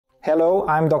Hello,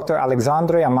 I'm Dr.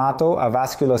 Alexandre Amato, a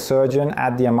vascular surgeon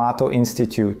at the Amato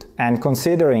Institute. And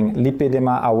considering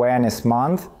Lipedema Awareness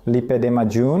Month, Lipedema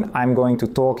June, I'm going to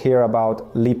talk here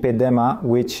about lipedema,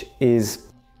 which is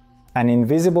an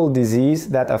invisible disease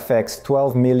that affects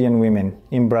 12 million women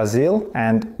in Brazil,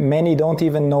 and many don't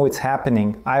even know it's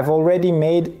happening. I've already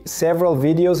made several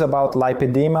videos about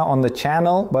lipedema on the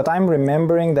channel, but I'm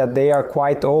remembering that they are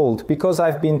quite old because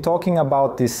I've been talking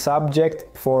about this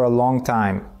subject for a long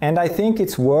time. And I think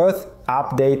it's worth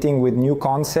updating with new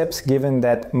concepts given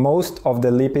that most of the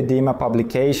lipedema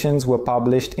publications were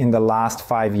published in the last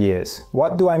 5 years.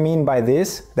 What do I mean by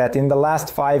this? That in the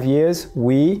last 5 years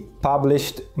we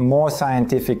published more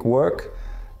scientific work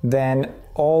than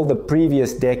all the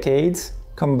previous decades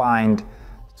combined.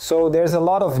 So there's a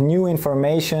lot of new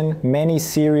information, many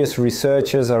serious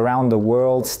researchers around the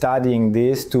world studying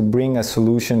this to bring a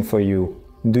solution for you.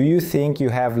 Do you think you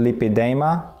have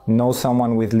lipedema? Know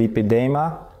someone with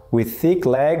lipedema? With thick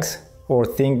legs, or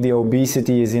think the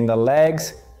obesity is in the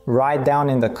legs? Write down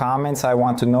in the comments, I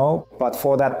want to know. But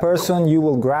for that person, you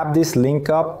will grab this link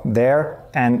up there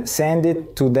and send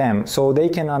it to them so they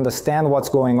can understand what's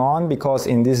going on, because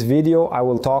in this video I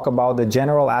will talk about the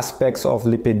general aspects of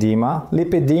lipedema.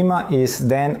 Lipedema is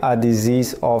then a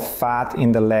disease of fat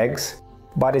in the legs,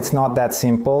 but it's not that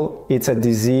simple. It's a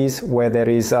disease where there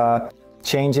is a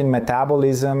change in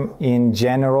metabolism in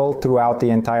general throughout the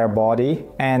entire body,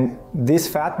 and this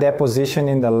fat deposition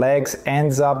in the legs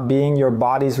ends up being your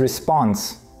body's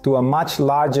response to a much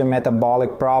larger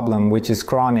metabolic problem, which is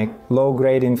chronic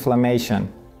low-grade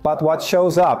inflammation. But what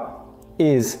shows up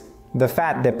is the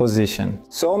fat deposition.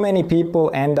 So many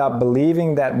people end up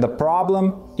believing that the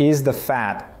problem is the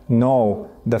fat. No,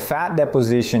 the fat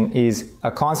deposition is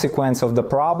a consequence of the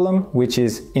problem, which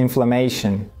is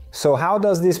inflammation. So how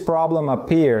does this problem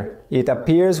appear? It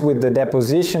appears with the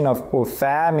deposition of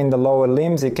fat in the lower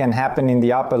limbs. It can happen in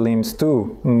the upper limbs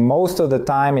too. Most of the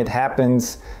time it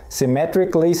happens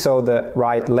symmetrically, so the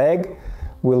right leg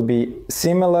will be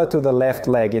similar to the left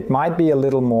leg. It might be a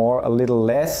little more, a little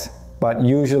less, but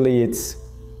usually it's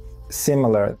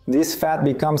similar. This fat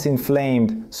becomes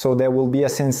inflamed, so there will be a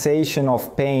sensation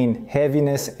of pain,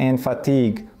 heaviness and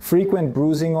fatigue. Frequent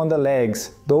bruising on the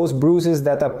legs, those bruises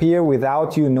that appear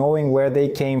without you knowing where they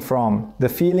came from. The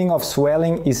feeling of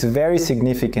swelling is very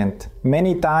significant.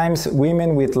 Many times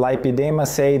women with lipedema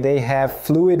say they have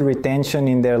fluid retention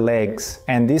in their legs,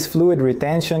 and this fluid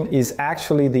retention is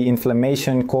actually the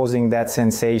inflammation causing that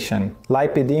sensation.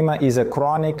 Lipedema is a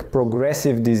chronic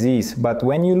progressive disease, but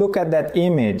when you look at that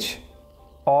image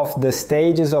of the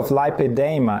stages of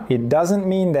lipedema, it doesn't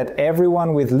mean that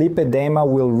everyone with lipedema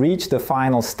will reach the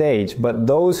final stage, but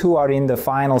those who are in the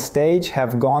final stage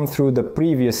have gone through the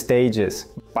previous stages.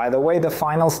 By the way, the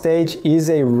final stage is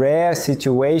a rare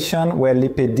situation where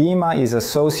lipedema is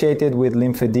associated with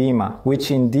lymphedema,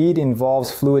 which indeed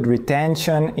involves fluid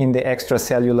retention in the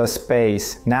extracellular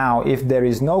space. Now, if there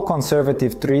is no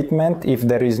conservative treatment, if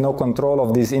there is no control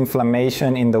of this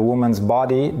inflammation in the woman's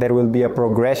body, there will be a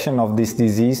progression of this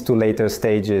disease to later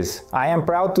stages. I am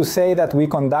proud to say that we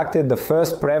conducted the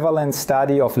first prevalence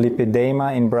study of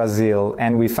lipedema in Brazil,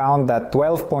 and we found that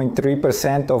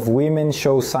 12.3% of women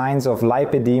show signs of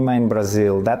lipedema in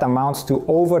Brazil. That amounts to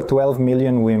over 12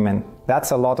 million women.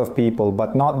 That's a lot of people,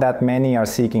 but not that many are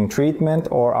seeking treatment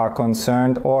or are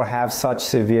concerned or have such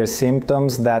severe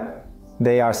symptoms that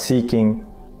they are seeking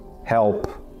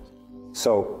help.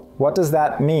 So, what does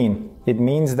that mean? It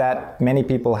means that many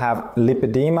people have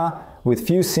lipedema with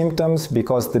few symptoms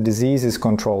because the disease is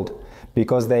controlled,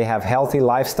 because they have healthy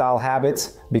lifestyle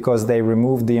habits, because they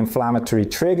removed the inflammatory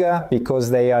trigger,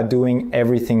 because they are doing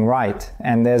everything right.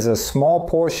 And there's a small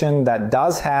portion that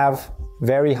does have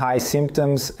very high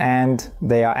symptoms and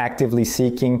they are actively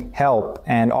seeking help.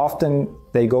 And often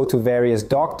they go to various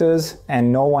doctors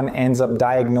and no one ends up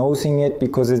diagnosing it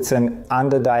because it's an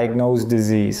underdiagnosed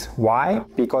disease. Why?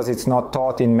 Because it's not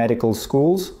taught in medical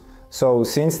schools. So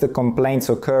since the complaints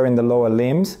occur in the lower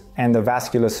limbs and the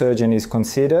vascular surgeon is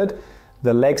considered,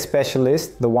 the leg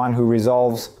specialist, the one who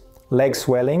resolves leg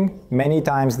swelling, many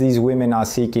times these women are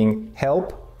seeking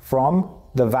help from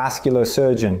the vascular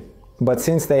surgeon. But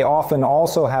since they often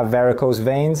also have varicose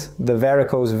veins, the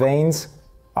varicose veins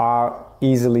are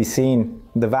easily seen.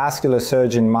 The vascular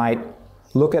surgeon might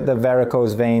look at the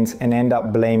varicose veins and end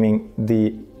up blaming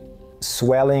the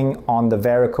swelling on the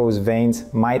varicose veins,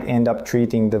 might end up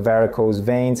treating the varicose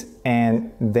veins,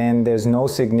 and then there's no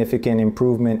significant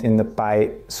improvement in the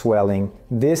pie swelling.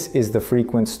 This is the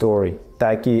frequent story.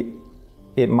 Taiki,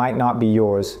 it might not be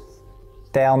yours.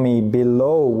 Tell me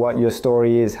below what your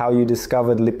story is, how you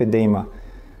discovered lipedema.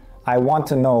 I want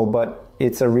to know, but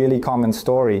it's a really common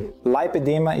story.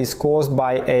 Lipedema is caused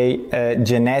by a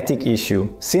genetic issue.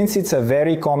 Since it's a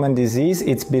very common disease,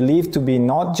 it's believed to be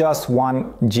not just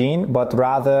one gene, but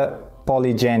rather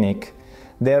polygenic.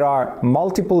 There are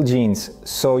multiple genes,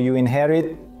 so you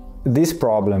inherit this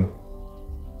problem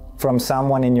from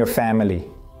someone in your family.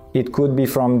 It could be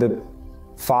from the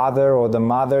father or the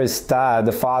mother.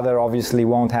 The father obviously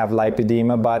won't have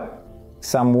lipedema, but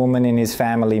some woman in his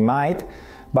family might.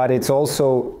 But it's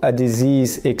also a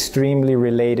disease extremely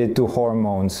related to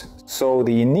hormones. So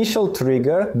the initial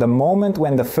trigger, the moment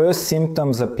when the first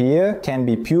symptoms appear, can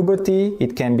be puberty,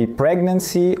 it can be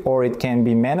pregnancy, or it can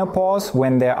be menopause,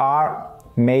 when there are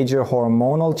major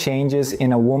hormonal changes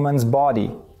in a woman's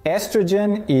body.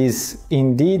 Estrogen is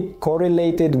indeed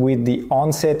correlated with the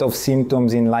onset of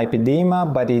symptoms in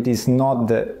lipedema, but it is not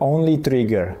the only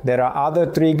trigger. There are other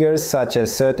triggers such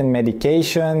as certain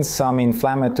medications, some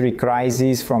inflammatory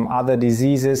crises from other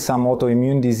diseases, some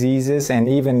autoimmune diseases, and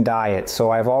even diet.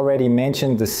 So I've already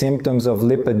mentioned the symptoms of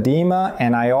lipedema,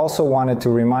 and I also wanted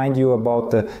to remind you about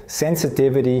the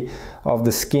sensitivity of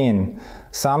the skin.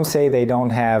 Some say they don't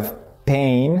have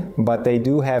pain, but they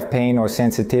do have pain or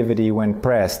sensitivity when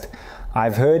pressed.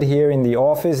 I've heard here in the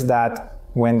office that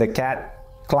when the cat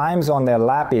climbs on their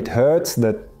lap, it hurts,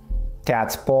 the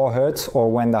cat's paw hurts,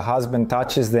 or when the husband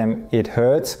touches them, it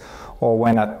hurts, or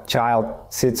when a child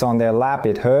sits on their lap,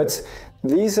 it hurts.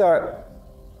 These are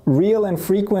real and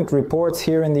frequent reports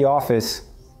here in the office,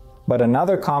 but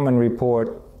another common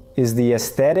report is the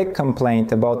aesthetic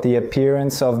complaint about the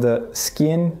appearance of the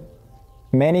skin.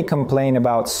 Many complain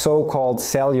about so-called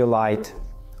cellulite.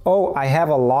 Oh, I have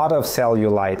a lot of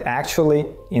cellulite. Actually,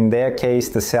 in their case,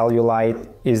 the cellulite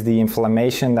is the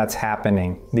inflammation that's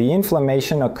happening. The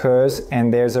inflammation occurs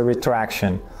and there's a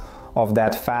retraction of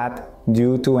that fat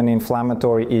due to an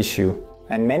inflammatory issue.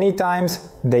 And many times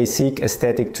they seek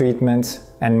aesthetic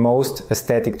treatments, and most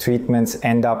aesthetic treatments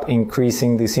end up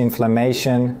increasing this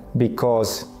inflammation,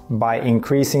 because by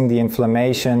increasing the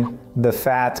inflammation, the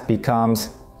fat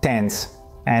becomes tense.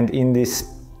 And in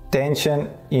this tension,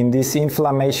 in this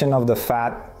inflammation of the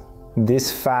fat,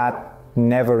 this fat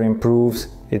never improves,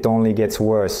 it only gets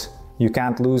worse. You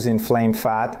can't lose inflamed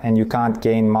fat and you can't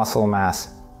gain muscle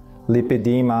mass.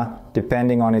 Lipedema,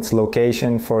 depending on its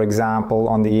location, for example,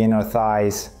 on the inner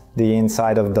thighs, the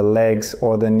inside of the legs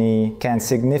or the knee, can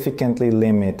significantly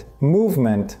limit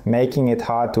movement, making it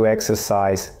hard to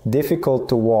exercise, difficult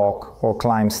to walk or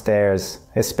climb stairs.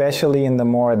 Especially in the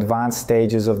more advanced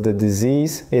stages of the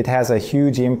disease, it has a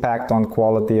huge impact on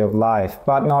quality of life.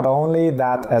 But not only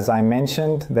that, as I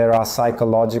mentioned, there are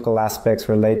psychological aspects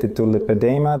related to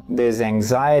lipedema. There's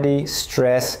anxiety,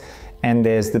 stress, and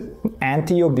there's the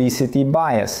anti-obesity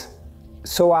bias.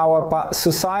 So our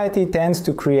society tends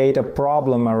to create a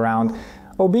problem around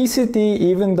obesity,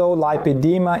 even though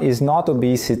lipedema is not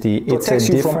obesity. It's a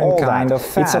different kind of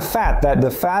fat. It's a fat that the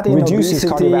fat in reduces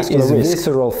obesity is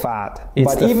visceral fat.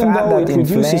 It's the even fat though that it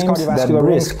reduces cardiovascular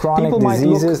risk, chronic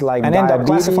diseases like and diabetes, end up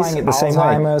classifying it the same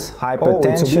Alzheimer's,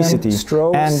 hypertension,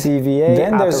 strokes, and DVA,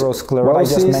 then atherosclerosis. What I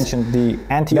just mentioned, the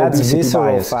anti-obesity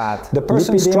bias. Fat. The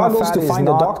person struggles to find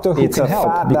a doctor who can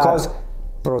help because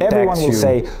everyone will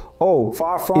say, oh,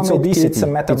 far from it's obesity, it's a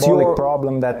metabolic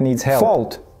problem that needs help.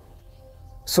 Fault.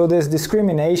 So there's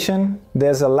discrimination,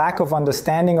 there's a lack of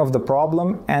understanding of the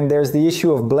problem, and there's the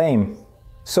issue of blame.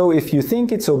 So if you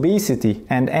think it's obesity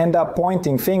and end up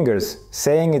pointing fingers,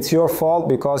 saying it's your fault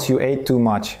because you ate too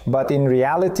much, but in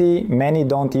reality, many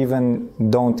don't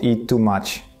eat too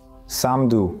much. Some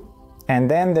do. And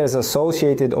then there's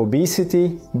associated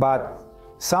obesity, but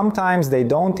sometimes they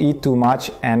don't eat too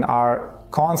much and are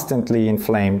constantly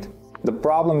inflamed. The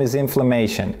problem is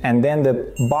inflammation, and then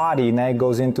the body now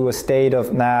goes into a state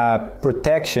of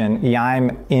protection. Yeah,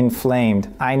 I'm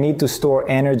inflamed. I need to store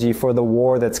energy for the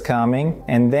war that's coming,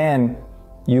 and then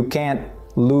you can't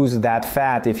lose that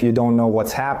fat if you don't know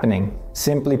what's happening.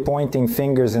 Simply pointing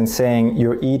fingers and saying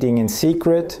you're eating in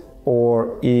secret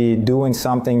or doing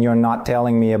something you're not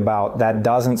telling me about, that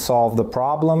doesn't solve the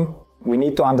problem. We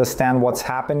need to understand what's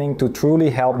happening to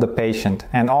truly help the patient,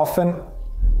 and often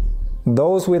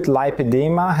those with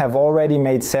lipedema have already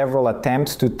made several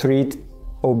attempts to treat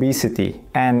obesity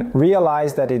and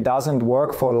realized that it doesn't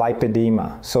work for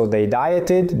lipedema. So they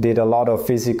dieted, did a lot of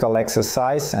physical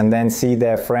exercise, and then see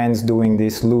their friends doing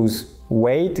this lose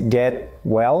weight, get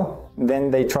well,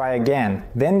 Then they try again.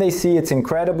 Then they see it's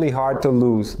incredibly hard to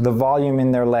lose the volume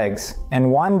in their legs.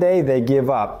 And one day they give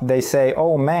up. They say,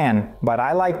 oh man, but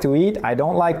I like to eat. I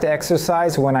don't like to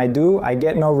exercise. When I do, I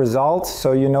get no results.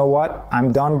 So you know what?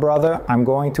 I'm done, brother. I'm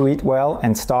going to eat well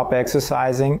and stop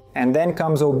exercising. And then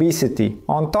comes obesity.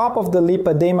 On top of the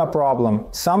lipedema problem,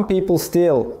 some people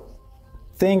still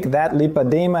think that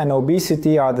lipedema and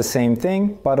obesity are the same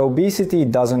thing, but obesity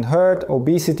doesn't hurt,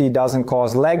 obesity doesn't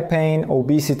cause leg pain,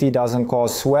 obesity doesn't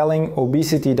cause swelling,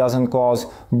 obesity doesn't cause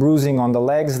bruising on the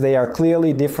legs. They are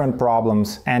clearly different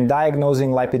problems, and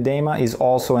diagnosing lipedema is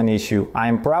also an issue. I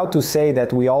am proud to say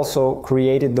that we also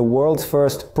created the world's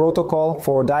first protocol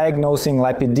for diagnosing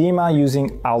lipedema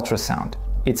using ultrasound.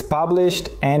 It's published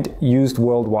and used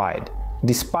worldwide.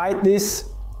 Despite this,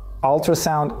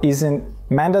 ultrasound isn't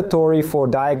mandatory for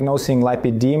diagnosing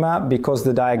lipedema because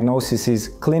the diagnosis is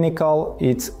clinical,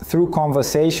 it's through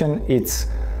conversation, it's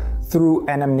through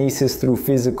anamnesis, through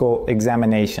physical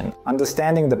examination.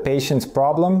 Understanding the patient's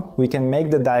problem, we can make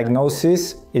the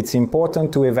diagnosis. It's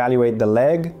important to evaluate the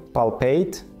leg,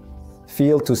 palpate,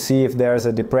 feel to see if there's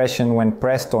a depression when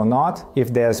pressed or not,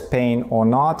 if there's pain or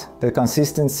not, the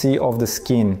consistency of the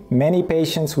skin. Many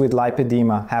patients with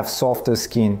lipedema have softer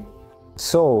skin.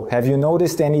 So, have you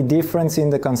noticed any difference in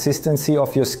the consistency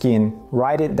of your skin?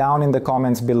 Write it down in the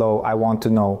comments below, I want to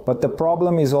know. But the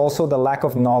problem is also the lack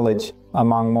of knowledge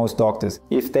among most doctors.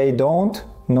 If they don't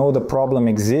know the problem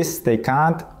exists, they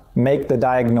can't make the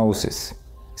diagnosis.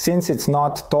 Since it's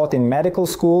not taught in medical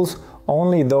schools,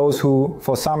 only those who,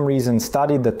 for some reason,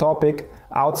 studied the topic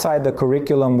outside the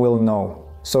curriculum will know.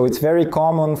 So it's very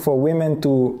common for women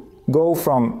to go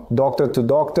from doctor to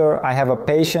doctor. I have a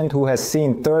patient who has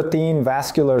seen 13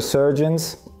 vascular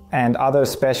surgeons and other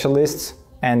specialists,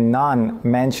 and none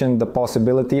mentioned the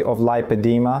possibility of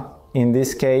lipedema. In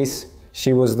this case,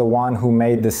 she was the one who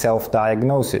made the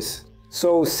self-diagnosis.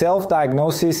 So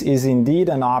self-diagnosis is indeed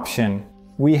an option.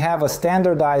 We have a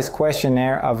standardized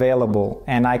questionnaire available,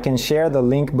 and I can share the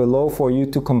link below for you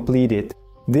to complete it.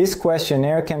 This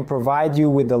questionnaire can provide you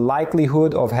with the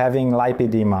likelihood of having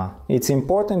lipedema. It's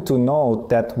important to note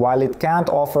that while it can't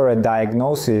offer a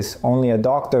diagnosis, only a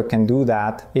doctor can do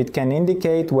that, it can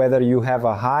indicate whether you have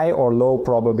a high or low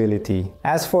probability.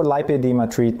 As for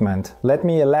lipedema treatment, let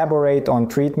me elaborate on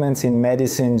treatments in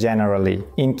medicine generally.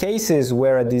 In cases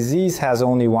where a disease has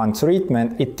only one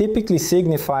treatment, it typically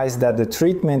signifies that the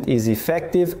treatment is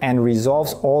effective and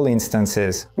resolves all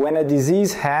instances. When a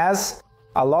disease has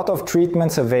a lot of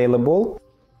treatments available,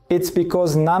 it's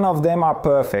because none of them are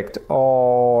perfect,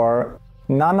 or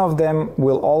none of them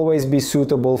will always be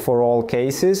suitable for all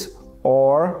cases,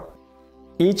 or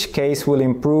each case will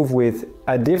improve with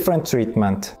a different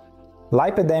treatment.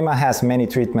 Lipedema has many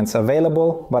treatments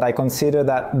available, but I consider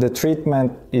that the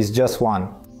treatment is just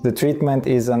one. The treatment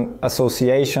is an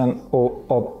association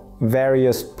of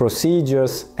various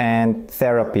procedures and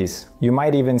therapies. You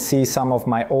might even see some of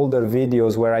my older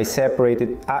videos where I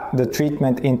separated the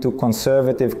treatment into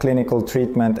conservative clinical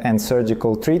treatment and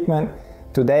surgical treatment.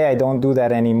 Today I don't do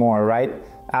that anymore, right?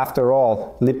 After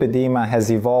all, lipedema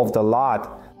has evolved a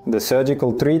lot. The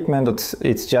surgical treatment,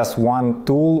 it's just one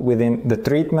tool within the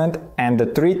treatment, and the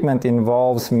treatment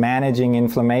involves managing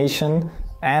inflammation.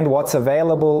 And what's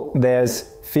available,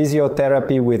 there's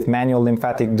physiotherapy with manual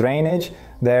lymphatic drainage,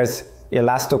 there's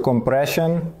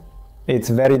elastocompression. It's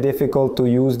very difficult to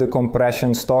use the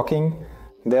compression stocking.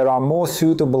 There are more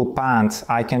suitable pants.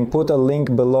 I can put a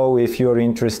link below if you're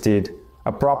interested.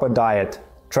 A proper diet,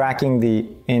 tracking the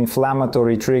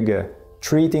inflammatory trigger,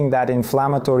 treating that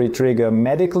inflammatory trigger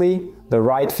medically, the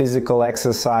right physical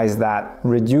exercise that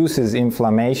reduces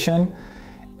inflammation,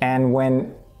 and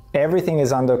when everything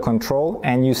is under control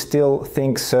and you still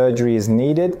think surgery is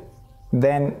needed,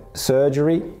 then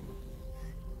surgery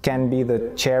can be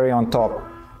the cherry on top.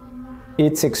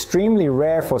 It's extremely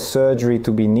rare for surgery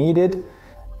to be needed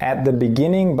at the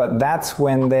beginning, but that's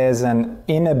when there's an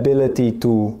inability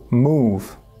to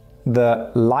move.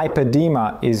 The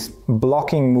lipedema is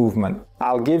blocking movement.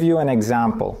 I'll give you an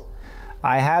example.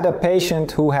 I had a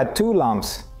patient who had 2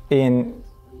 lumps in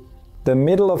the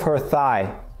middle of her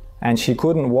thigh, and she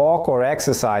couldn't walk or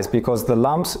exercise because the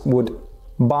lumps would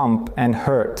bump and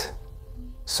hurt.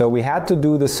 So we had to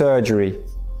do the surgery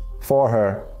for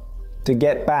her to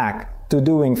get back to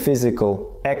doing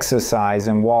physical exercise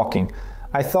and walking.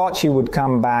 I thought she would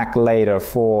come back later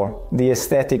for the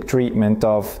aesthetic treatment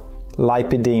of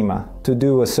lipedema, to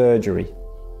do a surgery.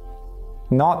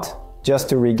 Not just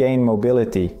to regain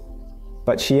mobility,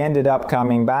 but she ended up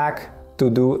coming back to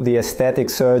do the aesthetic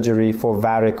surgery for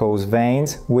varicose veins,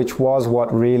 which was what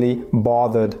really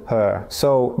bothered her. So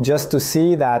just to see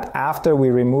that after we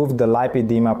removed the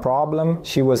lipedema problem,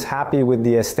 she was happy with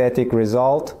the aesthetic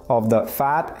result of the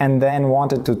fat and then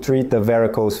wanted to treat the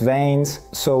varicose veins.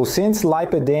 So since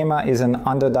lipedema is an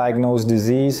underdiagnosed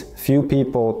disease, few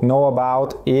people know about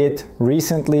it.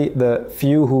 Recently, the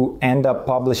few who end up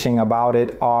publishing about it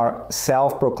are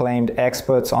self-proclaimed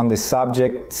experts on this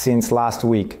subject since last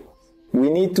week. We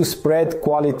need to spread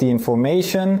quality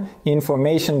information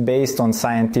based on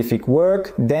scientific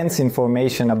work, dense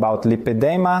information about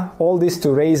lipedema, all this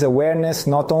to raise awareness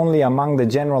not only among the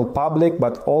general public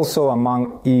but also among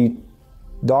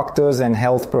doctors and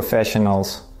health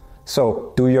professionals.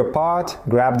 So do your part,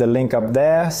 grab the link up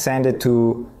there, send it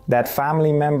to that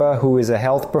family member who is a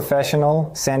health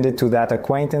professional, send it to that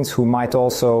acquaintance who might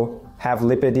also have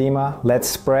lipedema. Let's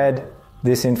spread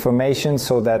this information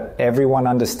so that everyone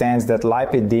understands that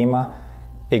lipedema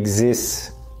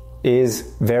exists,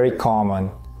 is very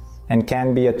common, and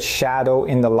can be a shadow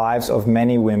in the lives of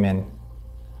many women.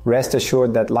 Rest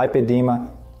assured that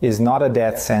lipedema is not a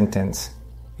death sentence.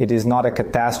 It is not a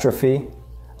catastrophe.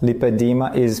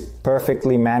 Lipedema is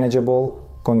perfectly manageable,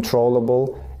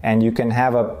 controllable, and you can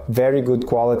have a very good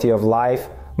quality of life.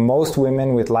 Most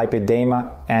women with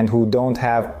lipedema and who don't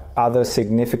have other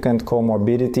significant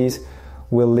comorbidities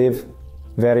will live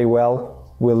very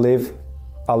well, will live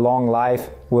a long life,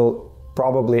 will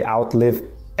probably outlive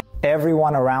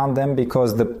everyone around them,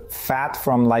 because the fat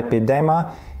from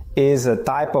lipedema is a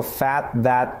type of fat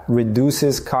that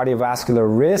reduces cardiovascular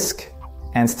risk,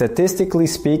 and statistically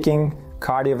speaking,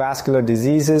 cardiovascular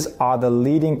diseases are the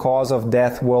leading cause of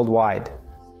death worldwide.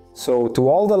 So to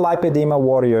all the lipedema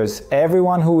warriors,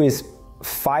 everyone who is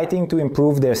fighting to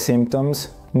improve their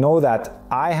symptoms, know that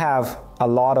I have a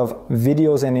lot of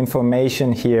videos and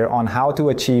information here on how to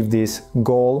achieve this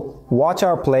goal. Watch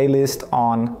our playlist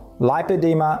on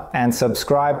lipedema and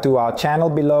subscribe to our channel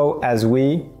below, as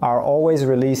we are always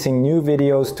releasing new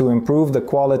videos to improve the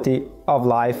quality of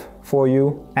life for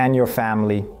you and your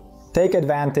family. Take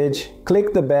advantage,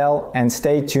 click the bell and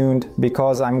stay tuned,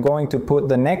 because I'm going to put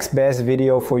the next best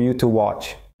video for you to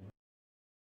watch.